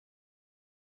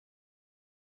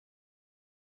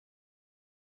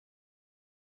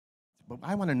But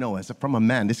I want to know, from a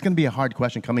man, this is going to be a hard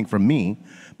question coming from me,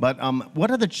 but what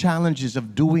are the challenges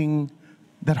of doing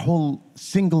that whole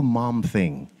single mom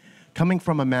thing? Coming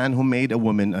from a man who made a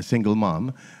woman a single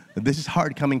mom, this is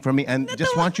hard coming from me. And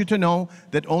just want you to know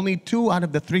that only 2 out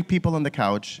of the 3 people on the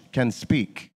couch can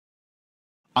speak.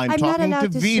 I'm talking to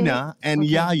Vina and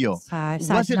Yayo.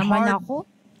 Was it hard?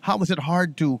 How was it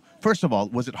hard to, first of all,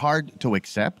 was it hard to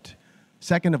accept?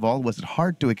 Second of all, was it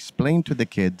hard to explain to the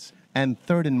kids? And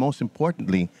third and most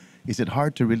importantly, is it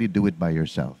hard to really do it by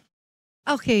yourself?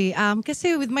 Okay,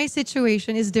 kasi with my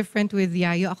situation is different with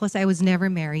Yayo. Ako, I was never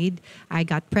married. I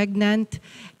got pregnant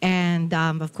and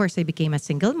of course I became a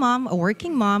single mom, a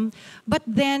working mom. But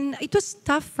then it was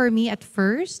tough for me at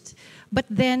first. But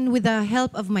then with the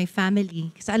help of my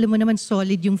family, kasi alam mo naman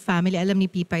solid yung family, alam ni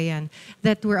Pipa yan,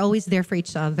 that we're always there for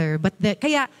each other.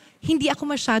 Kaya hindi ako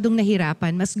masyadong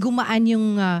nahirapan. Mas gumaan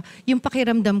yung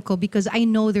pakiramdam ko because I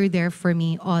know they're there for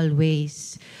me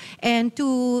always. And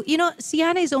si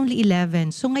Yana is only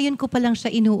 11. So ngayon ko pa lang siya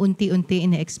inuunti-unti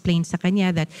ina-explain sa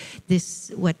kanya that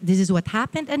this is what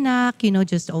happened, anak.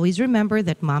 Just always remember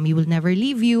that mommy will never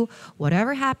leave you.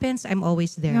 Whatever happens, I'm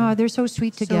always there. No, they're so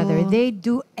sweet together. They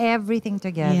do everything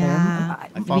together. Yeah.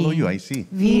 I follow you, I see.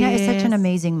 Vina is such an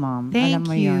amazing mom. Thank Alam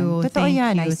mo you. yun. Totoo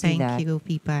yan, I see that. Thank you,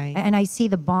 Pipay. And I see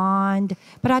the bond.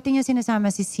 Parati niya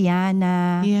sinasama si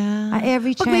Siana. Yeah.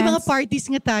 Every chance. Pag may mga parties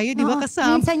nga tayo, di ba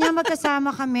kasama? Minsan niya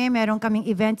magkasama kami. Meron kaming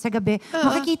event sa gabi.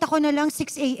 Makikita ko na lang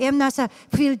 6 a.m. nasa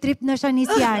field trip na siya ni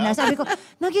Siana. Sabi ko,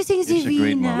 nagising si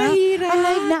Vina. Mahirap.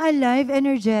 Alive na alive,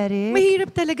 energetic.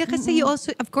 Mahirap talaga kasi you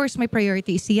also, of course, my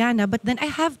priority is Siana, but then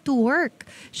I have to work.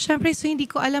 Siyempre, so hindi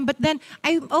ko alam. But then,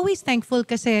 I'm always thankful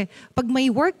kasi pag may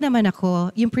work naman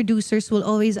ako, yung producers will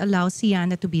always allow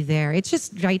Siana to be there. It's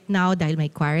just right now dahil may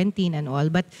quarantine and all.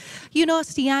 But,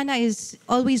 Siana is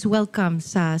always welcome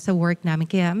sa work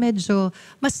namin. Kaya medyo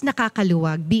mas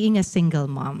nakakaluwag being a single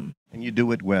mom. And you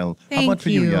do it well. Thank How about for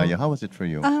you, you. Yaya? How was it for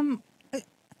you?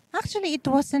 Actually, it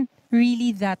wasn't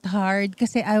really that hard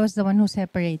kasi I was the one who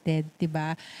separated,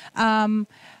 diba? Alam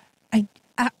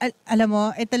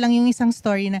mo, ito lang yung isang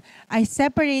story na I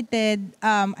separated,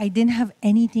 I didn't have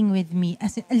anything with me.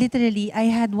 As in, literally,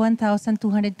 I had 1,200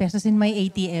 pesos in my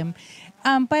ATM.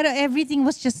 Pero everything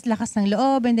was just lakas ng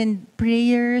loob and then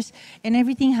prayers and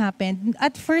everything happened.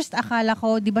 At first, akala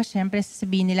ko, di ba, syempre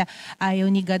sasabihin nila, ayaw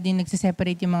ni God yung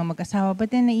nagsiseparate yung mga mag-asawa. But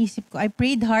then naisip ko, I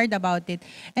prayed hard about it.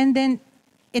 And then,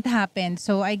 it happened.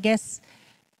 So I guess,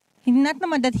 not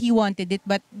naman that he wanted it,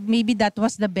 but maybe that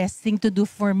was the best thing to do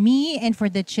for me and for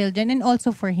the children and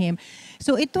also for him.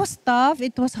 So it was tough,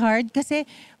 it was hard kasi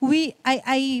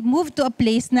I moved to a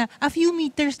place na a few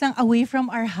meters lang away from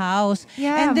our house.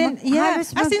 Yeah, and then,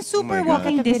 as in super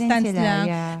walking distance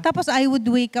lang. Yeah. Tapos I would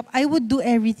wake up, I would do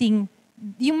everything.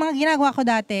 Yung mga ginagawa ko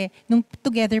dati, nung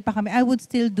together pa kami, I would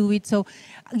still do it. So,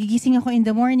 gigising ako in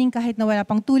the morning kahit na wala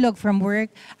pang tulog from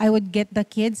work. I would get the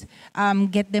kids,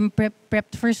 get them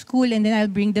prepped for school, and then I'll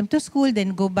bring them to school,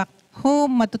 then go back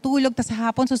home, matutulog, tas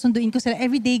hapon susunduin ko sila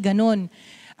everyday, ganun.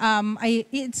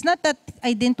 It's not that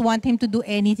I didn't want him to do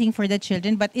anything for the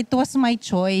children, but it was my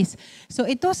choice. So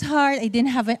it was hard. I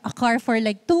didn't have a car for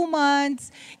like 2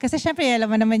 months. Kasi syempre, alam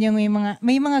mo naman yung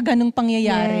may mga ganung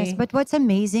pangyayari. Yes, but what's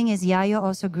amazing is Yayo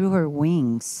also grew her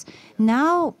wings.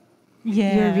 Now,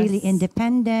 you're really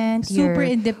independent. Super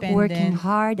you're independent. Working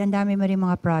hard. Ang dami mo rin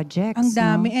mga projects. Ang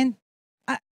dami. No? And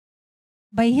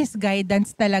by his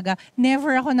guidance talaga,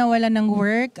 never ako nawala ng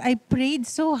work. I prayed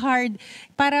so hard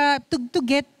para to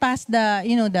get past the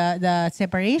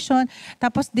separation.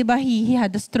 Tapos 'di ba he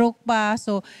had a stroke pa,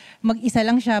 so mag-isa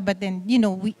lang siya, but then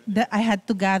I had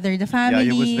to gather the family.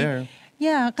 Yeah, you was there.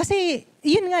 Yeah, kasi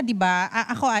yun nga 'di ba?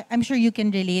 I'm sure you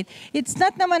can relate. It's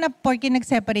not naman na porke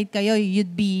nag-separate kayo,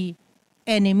 you'd be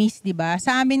enemies, di ba?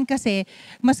 Sa amin kasi,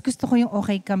 mas gusto ko yung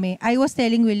okay kami. I was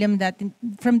telling William that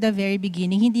from the very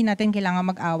beginning, hindi natin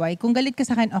kailangan mag-away. Kung galit ka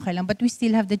sa akin, okay lang, but we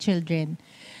still have the children.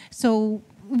 So,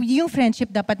 yung friendship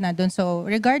dapat na doon. So,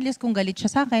 regardless kung galit siya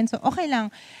sa akin, so okay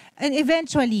lang. And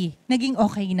eventually, naging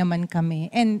okay naman kami.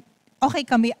 And okay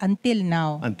kami until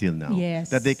now. Until now.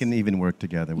 Yes. That they can even work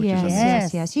together, which is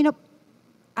amazing. Yes.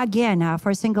 Again,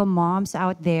 for single moms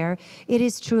out there, it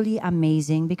is truly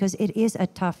amazing because it is a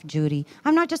tough duty.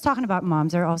 I'm not just talking about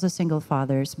moms, there are also single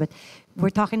fathers, but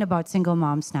we're talking about single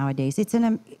moms nowadays.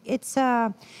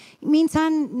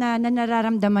 Minsan na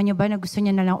nararamdaman nyo ba na gusto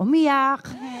niya na lang umiyak?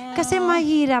 Kasi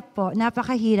mahirap po,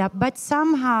 napakahirap. But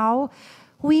somehow,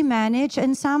 we manage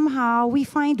and somehow we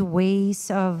find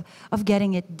ways of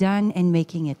getting it done and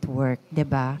making it work,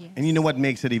 diba? Yes. And you know what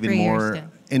makes it even more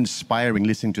inspiring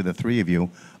listening to the three of you?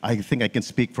 I think I can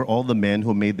speak for all the men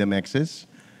who made them exes.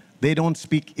 They don't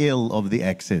speak ill of the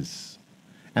exes.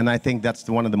 And I think that's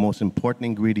one of the most important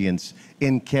ingredients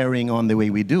in carrying on the way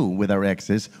we do with our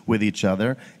exes, with each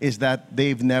other, is that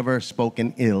they've never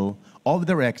spoken ill of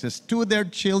their exes to their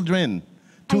children,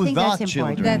 to think the that's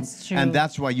children. important. That's true. And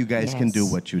that's why you guys can do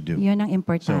Yes. what you do. Yun ang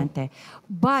importante.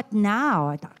 But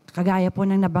now, kagaya po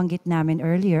ng nabanggit namin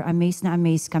earlier, amazed na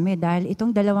amazed kami dahil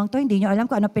itong dalawang to, hindi nyo alam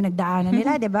kung ano pinagdaanan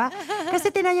nila, di ba?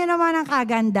 Kasi tinan nyo naman ang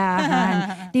kagandahan.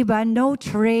 Di ba? No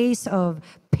trace of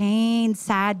pain,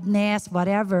 sadness,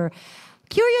 whatever.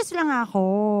 Curious lang ako,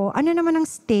 ano naman ang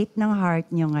state ng heart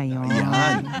nyo ngayon?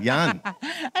 Yan.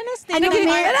 Ano state Ano, of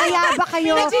mind? kaya ba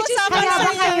kayo, Pinag-uusapan kaya ba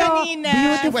namin kayo kanina.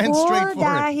 Went beautiful straight for it.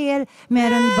 dahil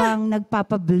meron bang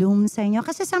nagpapa-bloom sa inyo?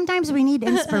 Kasi sometimes we need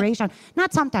inspiration.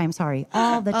 Not sometimes, sorry.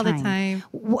 All the All the time. time.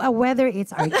 Whether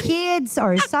it's our kids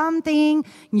or something,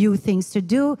 new things to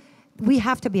do, we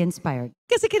have to be inspired.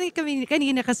 Kasi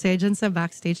kanina kasi dyan sa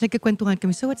backstage, nagkakwentuhan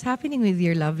kami, so what's happening with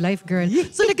your love life, girl?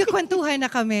 So nagkakwentuhan na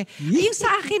kami. Yung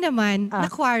sa akin naman,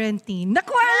 na-quarantine.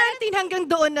 Na-quarantine hanggang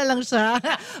doon na lang siya.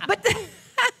 But,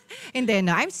 and then,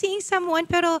 I'm seeing someone,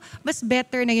 pero mas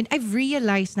better na yun. I've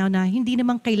realized now na hindi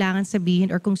naman kailangan sabihin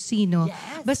or kung sino.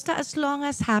 Basta as long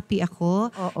as happy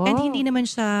ako, and hindi naman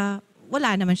siya,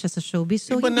 wala naman siya sa showbiz.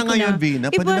 So, Iba na ngayon, Vina.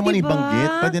 Pwede naman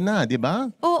ibanggit. Pwede na, di ba?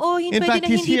 Oo, In pwede fact, na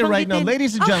he's hindi here right now. banggitin.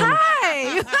 Ladies and gentlemen. Oh, hi!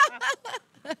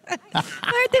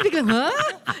 Marta, biglang, ha?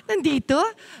 Nandito?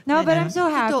 No, but I'm so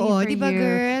happy Totoo, for di ba, you.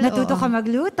 girl? Natuto Oo. ka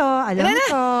magluto. Alam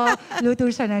ko. Luto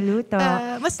siya ng luto.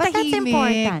 Mas But that's tahimik.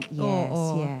 important. Yes, Oo.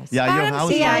 yes. Yayo, Parang how's,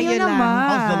 si Yayo lang.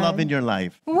 how's the love in your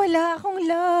life? Wala akong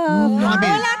love. I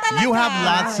mean, Wala talaga. you have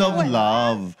lots of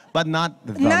love, but not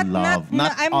the love.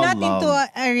 Not I'm all not love. into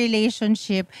a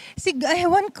relationship.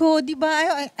 Ewan ko, di ba?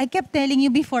 I kept telling you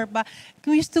before pa,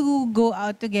 we used to go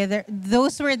out together.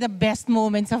 Those were the best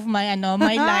moments of my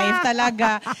my life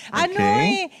talaga.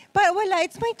 Wala,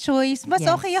 it's my choice. Mas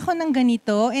Yes. okay ako ng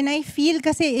ganito. And I feel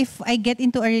kasi if I get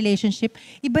into a relationship,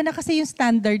 iba na kasi yung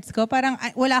standards ko. Parang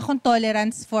wala akong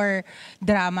tolerance for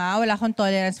drama. Wala akong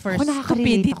tolerance for Ako,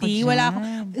 nakaka-relate ako stupidity. dyan. Wala akong,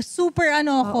 super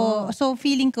ako. So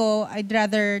feeling ko, I'd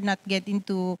rather not get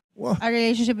into a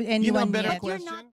relationship with anyone better yet. question?